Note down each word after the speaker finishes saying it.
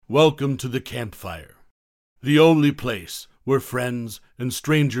Welcome to the campfire, the only place where friends and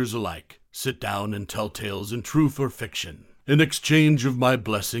strangers alike sit down and tell tales in truth or fiction, in exchange of my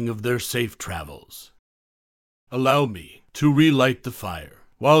blessing of their safe travels. Allow me to relight the fire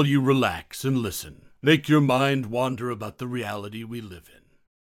while you relax and listen. Make your mind wander about the reality we live in.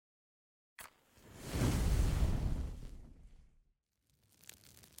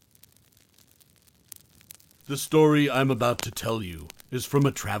 The story I'm about to tell you is from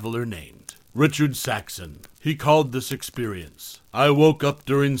a traveler named Richard Saxon. He called this experience, "I woke up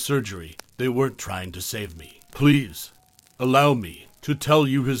during surgery. They weren't trying to save me. Please, allow me to tell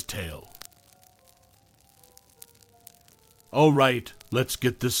you his tale." All right, let's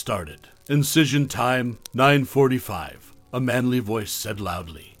get this started. Incision time, 9:45, a manly voice said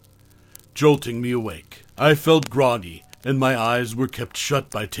loudly, jolting me awake. I felt groggy, and my eyes were kept shut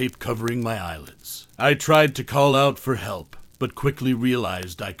by tape covering my eyelids. I tried to call out for help, but quickly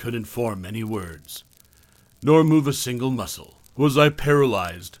realized I couldn't form any words, nor move a single muscle. Was I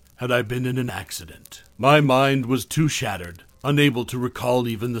paralyzed? Had I been in an accident? My mind was too shattered, unable to recall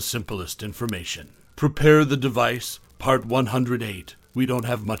even the simplest information. Prepare the device, part 108. We don't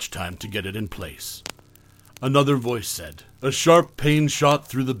have much time to get it in place. Another voice said. A sharp pain shot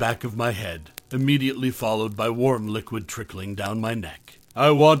through the back of my head, immediately followed by warm liquid trickling down my neck. I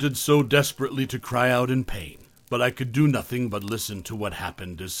wanted so desperately to cry out in pain, but I could do nothing but listen to what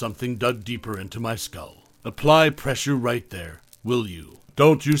happened as something dug deeper into my skull. Apply pressure right there, will you?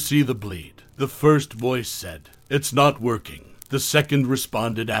 Don't you see the bleed? The first voice said. It's not working. The second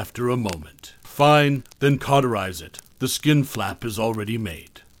responded after a moment. Fine, then cauterize it. The skin flap is already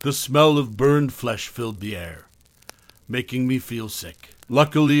made. The smell of burned flesh filled the air, making me feel sick.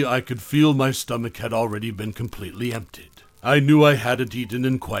 Luckily, I could feel my stomach had already been completely emptied. I knew I hadn't eaten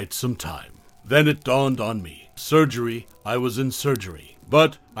in quite some time. Then it dawned on me. Surgery, I was in surgery.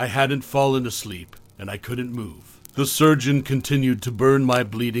 But I hadn't fallen asleep, and I couldn't move. The surgeon continued to burn my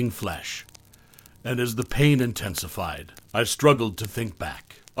bleeding flesh, and as the pain intensified, I struggled to think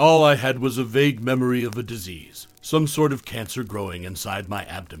back. All I had was a vague memory of a disease, some sort of cancer growing inside my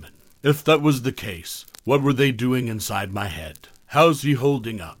abdomen. If that was the case, what were they doing inside my head? How's he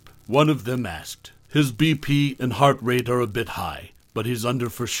holding up? One of them asked. His BP and heart rate are a bit high, but he's under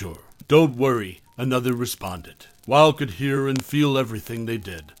for sure. Don't worry, another responded. While I could hear and feel everything they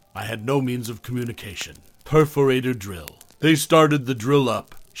did, I had no means of communication. Perforator drill. They started the drill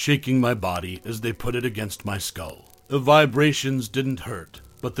up, shaking my body as they put it against my skull. The vibrations didn't hurt,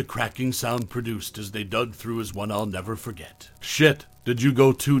 but the cracking sound produced as they dug through is one I'll never forget. Shit, did you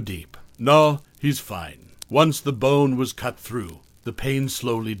go too deep? No, he's fine. Once the bone was cut through, the pain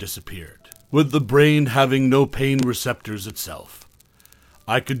slowly disappeared, with the brain having no pain receptors itself.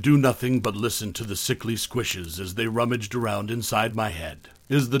 I could do nothing but listen to the sickly squishes as they rummaged around inside my head.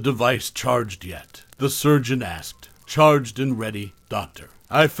 Is the device charged yet? The surgeon asked. Charged and ready, doctor.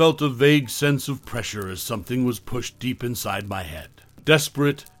 I felt a vague sense of pressure as something was pushed deep inside my head.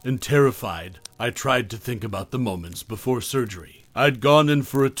 Desperate and terrified, I tried to think about the moments before surgery. I'd gone in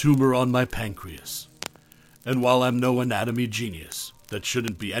for a tumor on my pancreas. And while I'm no anatomy genius, that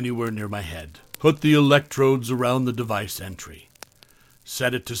shouldn't be anywhere near my head. Put the electrodes around the device entry.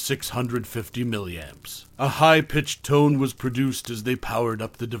 Set it to 650 milliamps. A high-pitched tone was produced as they powered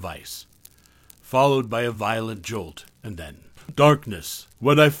up the device, followed by a violent jolt, and then darkness.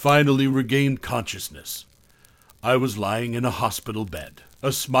 When I finally regained consciousness, I was lying in a hospital bed.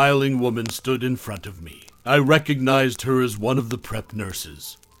 A smiling woman stood in front of me. I recognized her as one of the prep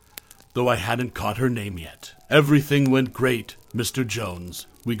nurses, though I hadn't caught her name yet. Everything went great, Mr. Jones.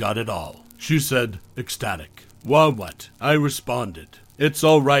 We got it all, she said, ecstatic. What? I responded. It's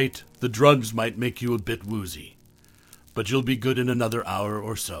all right. The drugs might make you a bit woozy, but you'll be good in another hour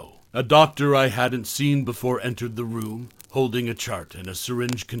or so. A doctor I hadn't seen before entered the room, holding a chart and a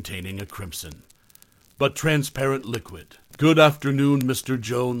syringe containing a crimson but transparent liquid. Good afternoon, Mr.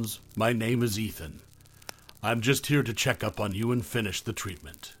 Jones. My name is Ethan. I'm just here to check up on you and finish the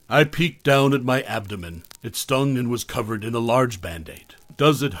treatment. I peeked down at my abdomen. It stung and was covered in a large band-aid.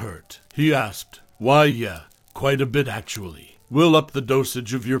 Does it hurt? He asked. Why, yeah, quite a bit actually. We'll up the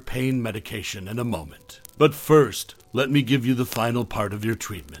dosage of your pain medication in a moment. But first, let me give you the final part of your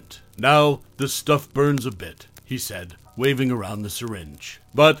treatment. Now, this stuff burns a bit, he said, waving around the syringe.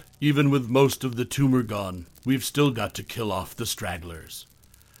 But even with most of the tumor gone, we've still got to kill off the stragglers.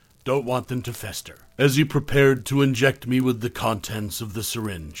 Don't want them to fester. As he prepared to inject me with the contents of the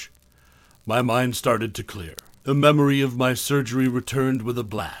syringe, my mind started to clear. The memory of my surgery returned with a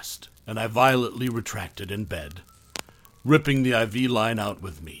blast, and I violently retracted in bed, ripping the IV line out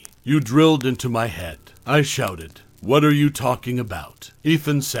with me. You drilled into my head, I shouted. What are you talking about?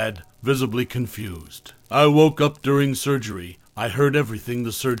 Ethan said, visibly confused. I woke up during surgery. I heard everything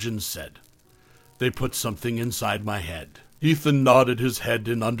the surgeons said. They put something inside my head. Ethan nodded his head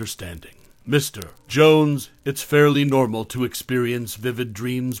in understanding. Mr. Jones, it's fairly normal to experience vivid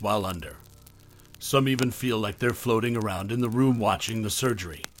dreams while under. Some even feel like they're floating around in the room watching the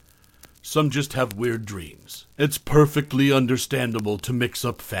surgery. Some just have weird dreams. It's perfectly understandable to mix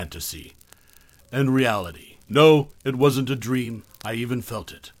up fantasy and reality. No, it wasn't a dream. I even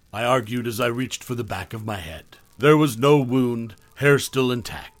felt it. I argued as I reached for the back of my head. There was no wound, hair still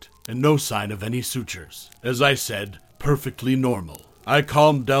intact, and no sign of any sutures. As I said, perfectly normal. I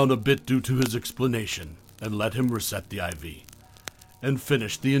calmed down a bit due to his explanation and let him reset the IV and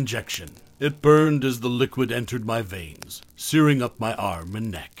finished the injection. It burned as the liquid entered my veins, searing up my arm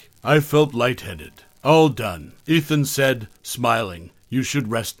and neck. I felt lightheaded. All done. Ethan said, smiling, you should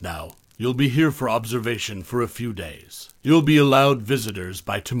rest now. You'll be here for observation for a few days. You'll be allowed visitors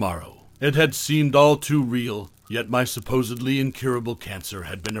by tomorrow. It had seemed all too real, yet my supposedly incurable cancer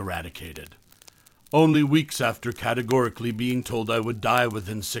had been eradicated. Only weeks after categorically being told I would die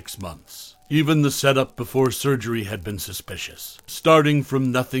within 6 months. Even the setup before surgery had been suspicious, starting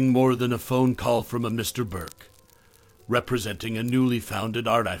from nothing more than a phone call from a Mr. Burke, representing a newly founded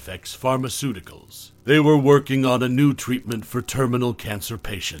Artifex Pharmaceuticals. They were working on a new treatment for terminal cancer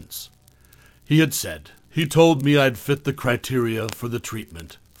patients. He told me I'd fit the criteria for the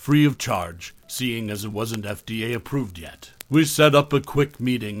treatment, free of charge, seeing as it wasn't FDA approved yet. We set up a quick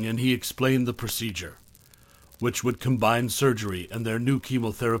meeting and he explained the procedure, which would combine surgery and their new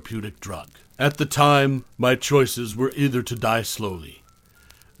chemotherapeutic drug. At the time, my choices were either to die slowly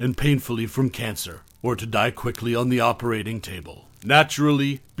and painfully from cancer, or to die quickly on the operating table.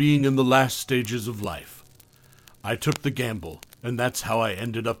 Naturally, being in the last stages of life, I took the gamble, and that's how I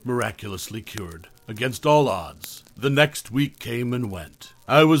ended up miraculously cured, against all odds. The next week came and went.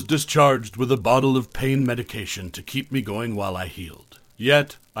 I was discharged with a bottle of pain medication to keep me going while I healed.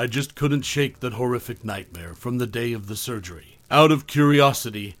 Yet, I just couldn't shake that horrific nightmare from the day of the surgery. Out of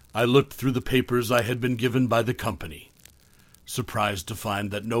curiosity, I looked through the papers I had been given by the company, surprised to find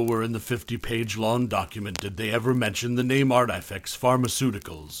that nowhere in the 50-page long document did they ever mention the name Artifex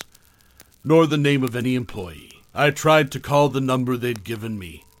Pharmaceuticals, nor the name of any employee. I tried to call the number they'd given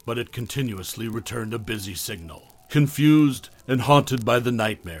me, but it continuously returned a busy signal. Confused and haunted by the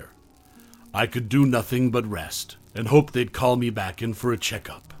nightmare, I could do nothing but rest and hope they'd call me back in for a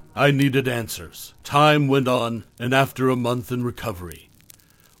checkup. I needed answers. Time went on, and after a month in recovery,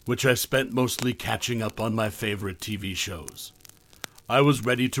 which I spent mostly catching up on my favorite TV shows, I was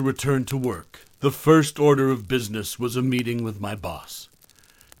ready to return to work. The first order of business was a meeting with my boss,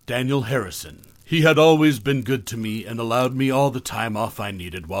 Daniel Harrison. He had always been good to me and allowed me all the time off I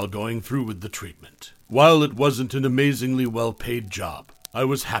needed while going through with the treatment. While it wasn't an amazingly well-paid job, I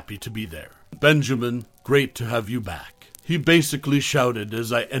was happy to be there. Benjamin, great to have you back, he basically shouted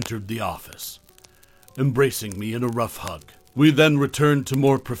as I entered the office, embracing me in a rough hug. We then returned to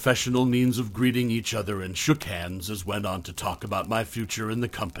more professional means of greeting each other and shook hands as went on to talk about my future in the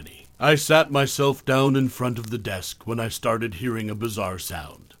company. I sat myself down in front of the desk when I started hearing a bizarre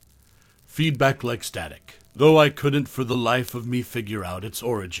sound. Feedback like static, though I couldn't for the life of me figure out its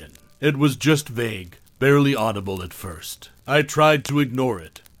origin. It was just vague, barely audible at first. I tried to ignore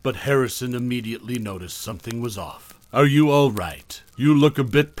it, but Harrison immediately noticed something was off. Are you all right? You look a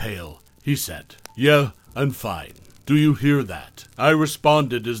bit pale, he said. Yeah, I'm fine. Do you hear that? I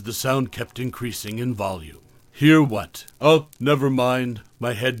responded as the sound kept increasing in volume. Hear what? Oh, never mind.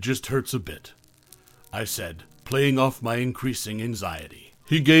 My head just hurts a bit, I said, playing off my increasing anxiety.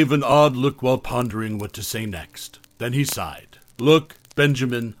 He gave an odd look while pondering what to say next. Then he sighed. Look,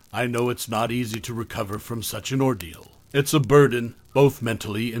 Benjamin, I know it's not easy to recover from such an ordeal. It's a burden, both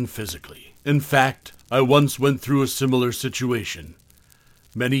mentally and physically. In fact, I once went through a similar situation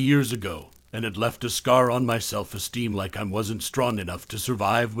many years ago, and it left a scar on my self-esteem like I wasn't strong enough to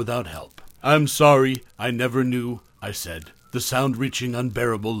survive without help. I'm sorry, I never knew, I said, the sound reaching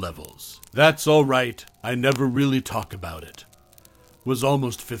unbearable levels. That's all right, I never really talk about it. Was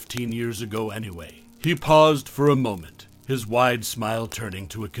almost 15 years ago anyway. He paused for a moment, his wide smile turning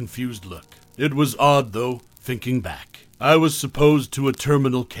to a confused look. It was odd, though, thinking back. I was supposed to a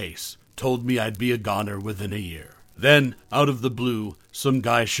terminal case, told me I'd be a goner within a year. Then, out of the blue, some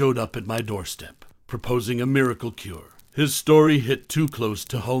guy showed up at my doorstep, proposing a miracle cure. His story hit too close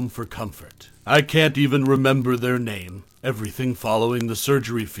to home for comfort. I can't even remember their name. Everything following the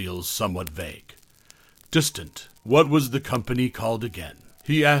surgery feels somewhat vague. Distant. What was the company called again?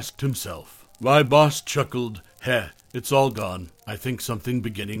 He asked himself. My boss chuckled. Heh, it's all gone. I think something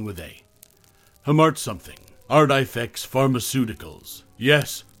beginning with A. Hamart something. Artifex Pharmaceuticals.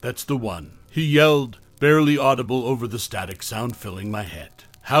 Yes, that's the one. He yelled, barely audible over the static sound filling my head.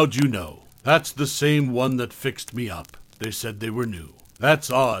 How'd you know? That's the same one that fixed me up. They said they were new.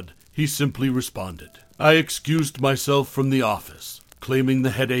 That's odd, he simply responded. I excused myself from the office, claiming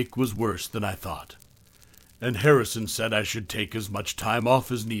the headache was worse than I thought. And Harrison said I should take as much time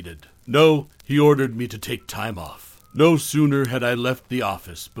off as needed. No, he ordered me to take time off. No sooner had I left the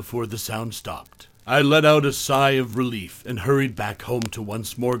office before the sound stopped. I let out a sigh of relief and hurried back home to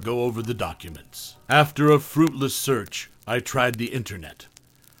once more go over the documents. After a fruitless search, I tried the internet.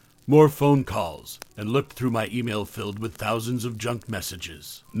 More phone calls, and looked through my email filled with thousands of junk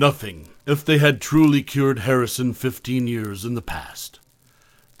messages. Nothing, if they had truly cured Harrison 15 years in the past.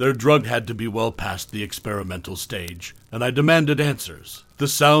 Their drug had to be well past the experimental stage, and I demanded answers. The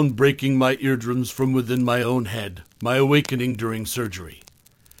sound breaking my eardrums from within my own head, my awakening during surgery,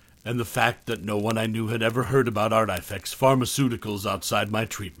 and the fact that no one I knew had ever heard about Artifex Pharmaceuticals outside my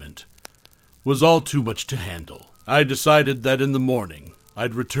treatment, was all too much to handle. I decided that in the morning,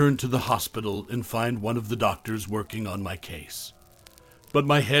 I'd return to the hospital and find one of the doctors working on my case. But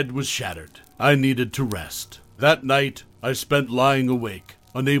my head was shattered. I needed to rest. That night, I spent lying awake,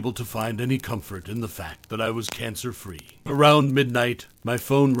 unable to find any comfort in the fact that I was cancer-free. Around midnight, my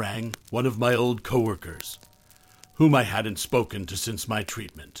phone rang, one of my old coworkers, whom I hadn't spoken to since my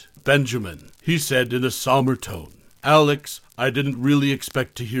treatment. Benjamin, he said in a somber tone. Alex, I didn't really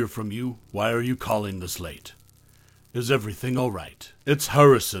expect to hear from you. Why are you calling this late? Is everything all right? It's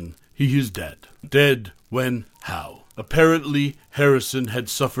Harrison. He is dead. Dead? When? How? Apparently, Harrison had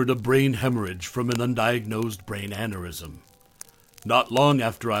suffered a brain hemorrhage from an undiagnosed brain aneurysm. Not long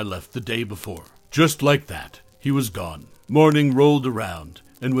after I left the day before. Just like that, he was gone. Morning rolled around,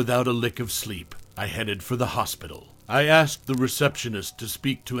 and without a lick of sleep, I headed for the hospital. I asked the receptionist to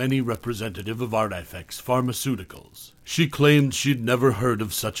speak to any representative of Artifex Pharmaceuticals. She claimed she'd never heard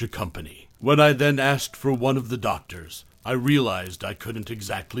of such a company. When I then asked for one of the doctors, I realized I couldn't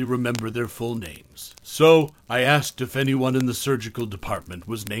exactly remember their full names. So I asked if anyone in the surgical department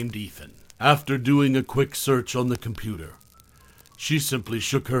was named Ethan. After doing a quick search on the computer, she simply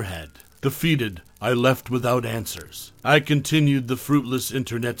shook her head. Defeated, I left without answers. I continued the fruitless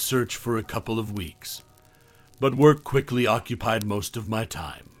internet search for a couple of weeks, but work quickly occupied most of my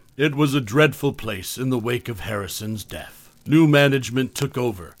time. It was a dreadful place in the wake of Harrison's death. New management took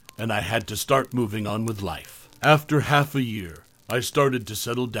over, and I had to start moving on with life. After half a year, I started to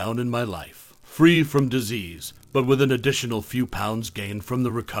settle down in my life, free from disease, but with an additional few pounds gained from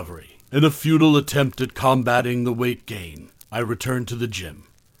the recovery. In a futile attempt at combating the weight gain, I returned to the gym,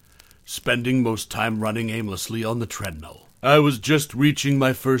 spending most time running aimlessly on the treadmill. I was just reaching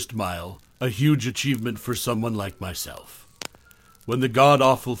my first mile, a huge achievement for someone like myself, when the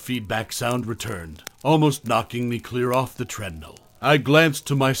god-awful feedback sound returned, almost knocking me clear off the treadmill. I glanced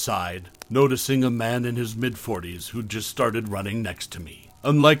to my side, noticing a man in his mid-40s who'd just started running next to me.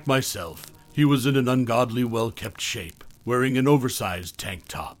 Unlike myself, he was in an ungodly well-kept shape, wearing an oversized tank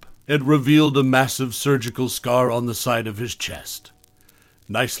top. It revealed a massive surgical scar on the side of his chest,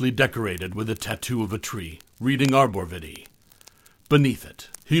 nicely decorated with a tattoo of a tree, reading Arbor Vitae. Beneath it,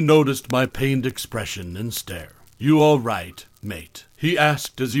 he noticed my pained expression and stare. "You all right, mate?" he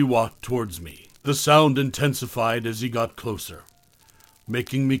asked as he walked towards me. The sound intensified as he got closer,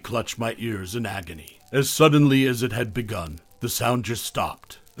 making me clutch my ears in agony. As suddenly as it had begun, the sound just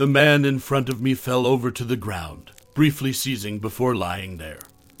stopped. The man in front of me fell over to the ground, briefly seizing before lying there,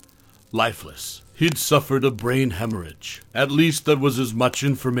 lifeless. He'd suffered a brain hemorrhage. At least that was as much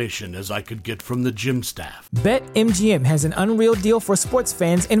information as I could get from the gym staff. BetMGM has an unreal deal for sports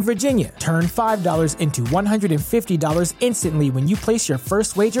fans in Virginia. Turn $5 into $150 instantly when you place your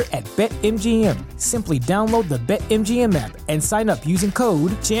first wager at BetMGM. Simply download the BetMGM app and sign up using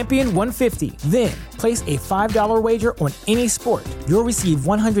code Champion150. Then, place a $5 wager on any sport. You'll receive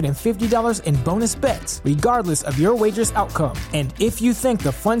 $150 in bonus bets, regardless of your wager's outcome. And if you think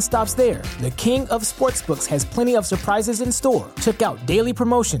the fun stops there, the King of Sportsbooks has plenty of surprises in store. Check out daily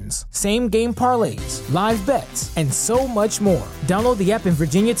promotions, same-game parlays, live bets, and so much more. Download the app in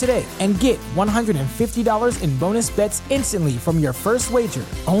Virginia today and get $150 in bonus bets instantly from your first wager.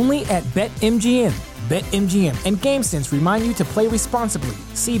 Only at BetMGM. BetMGM and GameSense remind you to play responsibly.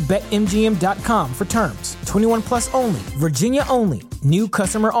 See BetMGM.com for terms. 21 plus only. Virginia only. New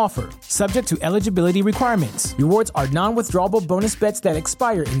customer offer. Subject to eligibility requirements. Rewards are non-withdrawable bonus bets that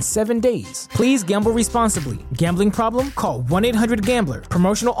expire in 7 days. Please gamble responsibly. Gambling problem? Call 1-800-GAMBLER.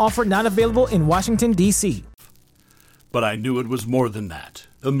 Promotional offer not available in Washington, D.C. But I knew it was more than that.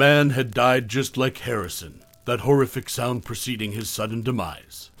 The man had died just like Harrison, that horrific sound preceding his sudden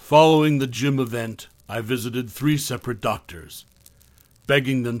demise. Following the gym event, I visited 3 separate doctors,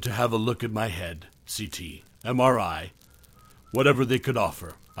 begging them to have a look at my head, CT, MRI, whatever they could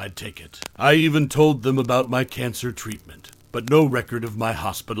offer. I'd take it. I even told them about my cancer treatment, but no record of my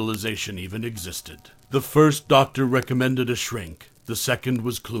hospitalization even existed. The first doctor recommended a shrink, the second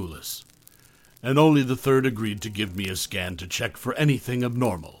was clueless, and only the third agreed to give me a scan to check for anything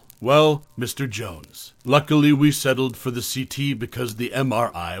abnormal. Well, Mr. Jones, luckily we settled for the CT because the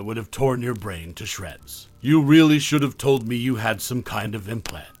MRI would have torn your brain to shreds. You really should have told me you had some kind of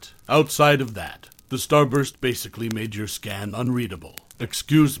implant. Outside of that, the starburst basically made your scan unreadable.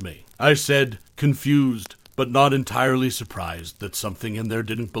 Excuse me, I said, confused, but not entirely surprised that something in there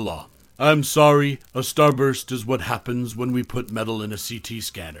didn't belong. I'm sorry, a starburst is what happens when we put metal in a CT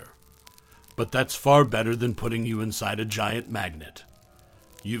scanner. But that's far better than putting you inside a giant magnet.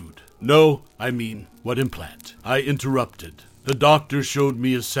 What implant? I interrupted. The doctor showed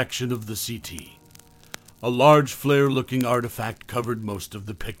me a section of the CT. A large flare-looking artifact covered most of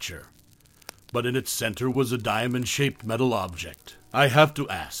the picture, but in its center was a diamond-shaped metal object. I have to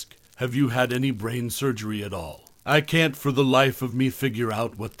ask, have you had any brain surgery at all? I can't for the life of me figure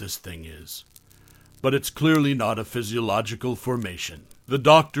out what this thing is, but it's clearly not a physiological formation. The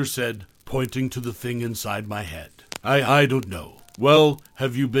doctor said, pointing to the thing inside my head. I don't know. Well,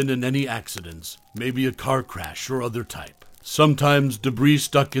 have you been in any accidents? Maybe a car crash or other type? Sometimes debris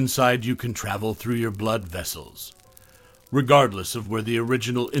stuck inside you can travel through your blood vessels, regardless of where the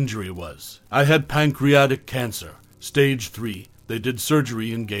original injury was. I had pancreatic cancer, stage 3. They did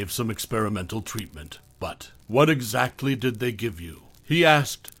surgery and gave some experimental treatment. But what exactly did they give you? He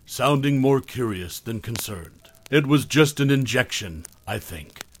asked, sounding more curious than concerned. It was just an injection, I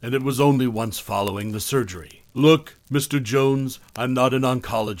think, and it was only once following the surgery. Look, Mr. Jones, I'm not an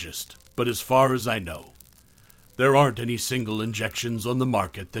oncologist, but as far as I know, there aren't any single injections on the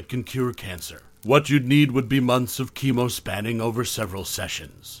market that can cure cancer. What you'd need would be months of chemo spanning over several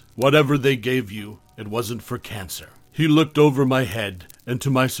sessions. Whatever they gave you, it wasn't for cancer. He looked over my head, and to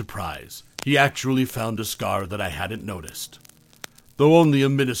my surprise, he actually found a scar that I hadn't noticed, though only a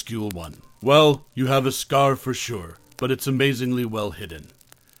minuscule one. Well, you have a scar for sure, but it's amazingly well hidden.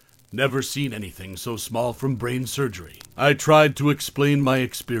 Never seen anything so small from brain surgery. I tried to explain my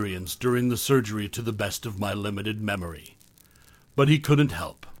experience during the surgery to the best of my limited memory, but he couldn't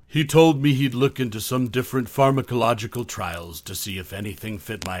help. He told me he'd look into some different pharmacological trials to see if anything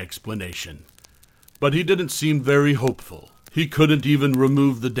fit my explanation, but he didn't seem very hopeful. He couldn't even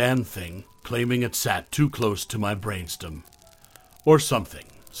remove the damn thing, claiming it sat too close to my brainstem, or something.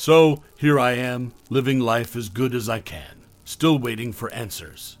 So, here I am, living life as good as I can, still waiting for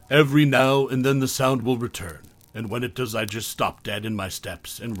answers. Every now and then the sound will return, and when it does I just stop dead in my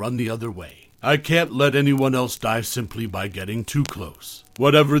steps and run the other way. I can't let anyone else die simply by getting too close.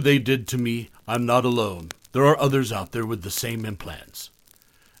 Whatever they did to me, I'm not alone. There are others out there with the same implants,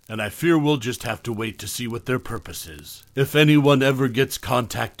 and I fear we'll just have to wait to see what their purpose is. If anyone ever gets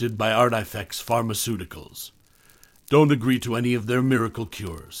contacted by Artifex Pharmaceuticals, don't agree to any of their miracle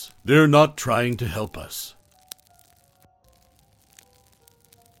cures. They're not trying to help us.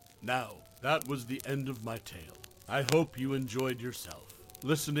 Now, that was the end of my tale. I hope you enjoyed yourself,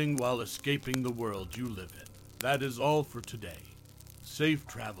 listening while escaping the world you live in. That is all for today. Safe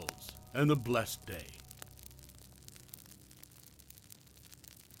travels, and a blessed day.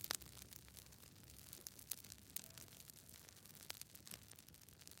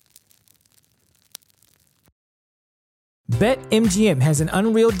 BetMGM has an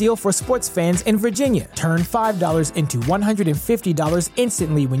unreal deal for sports fans in Virginia. Turn $5 into $150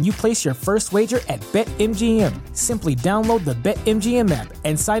 instantly when you place your first wager at BetMGM. Simply download the BetMGM app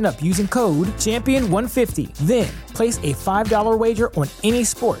and sign up using code Champion150. Then, place a $5 wager on any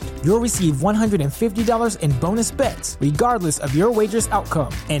sport. You'll receive $150 in bonus bets, regardless of your wager's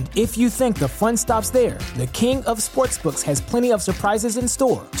outcome. And if you think the fun stops there, the King of Sportsbooks has plenty of surprises in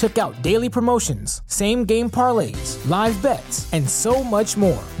store. Check out daily promotions, same-game parlays, live bets, and so much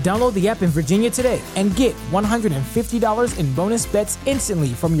more. Download the app in Virginia today and get $150 in bonus bets instantly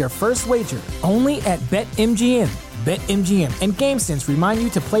from your first wager. Only at BetMGM. BetMGM and GameSense remind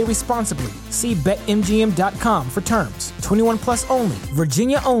you to play responsibly. See BetMGM.com for terms. 21 plus only.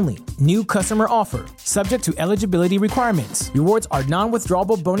 Virginia only. New customer offer. Subject to eligibility requirements. Rewards are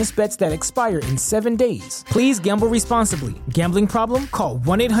non-withdrawable bonus bets that expire in 7 days. Please gamble responsibly. Gambling problem? Call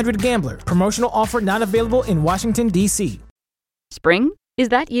 1-800-GAMBLER. Promotional offer not available in Washington, D.C. Spring? Is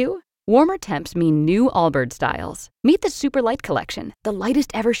that you? Warmer temps mean new Allbirds styles. Meet the Super Light Collection, the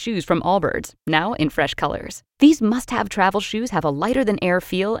lightest ever shoes from Allbirds, now in fresh colors. These must-have travel shoes have a lighter-than-air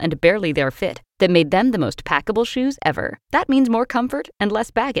feel and barely there fit, that made them the most packable shoes ever. That means more comfort and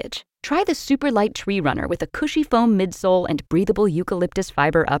less baggage. Try the Superlight Tree Runner with a cushy foam midsole and breathable eucalyptus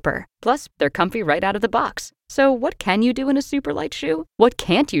fiber upper. Plus, they're comfy right out of the box. So what can you do in a Superlight shoe? What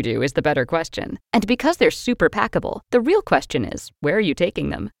can't you do is the better question. And because they're super packable, the real question is, where are you taking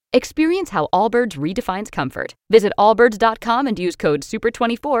them? Experience how Allbirds redefines comfort. Visit allbirds.com and use code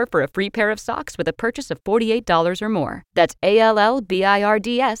SUPER24 for a free pair of socks with a purchase of $48 or more. That's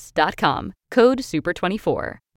ALLBIRDS.com. Code SUPER24.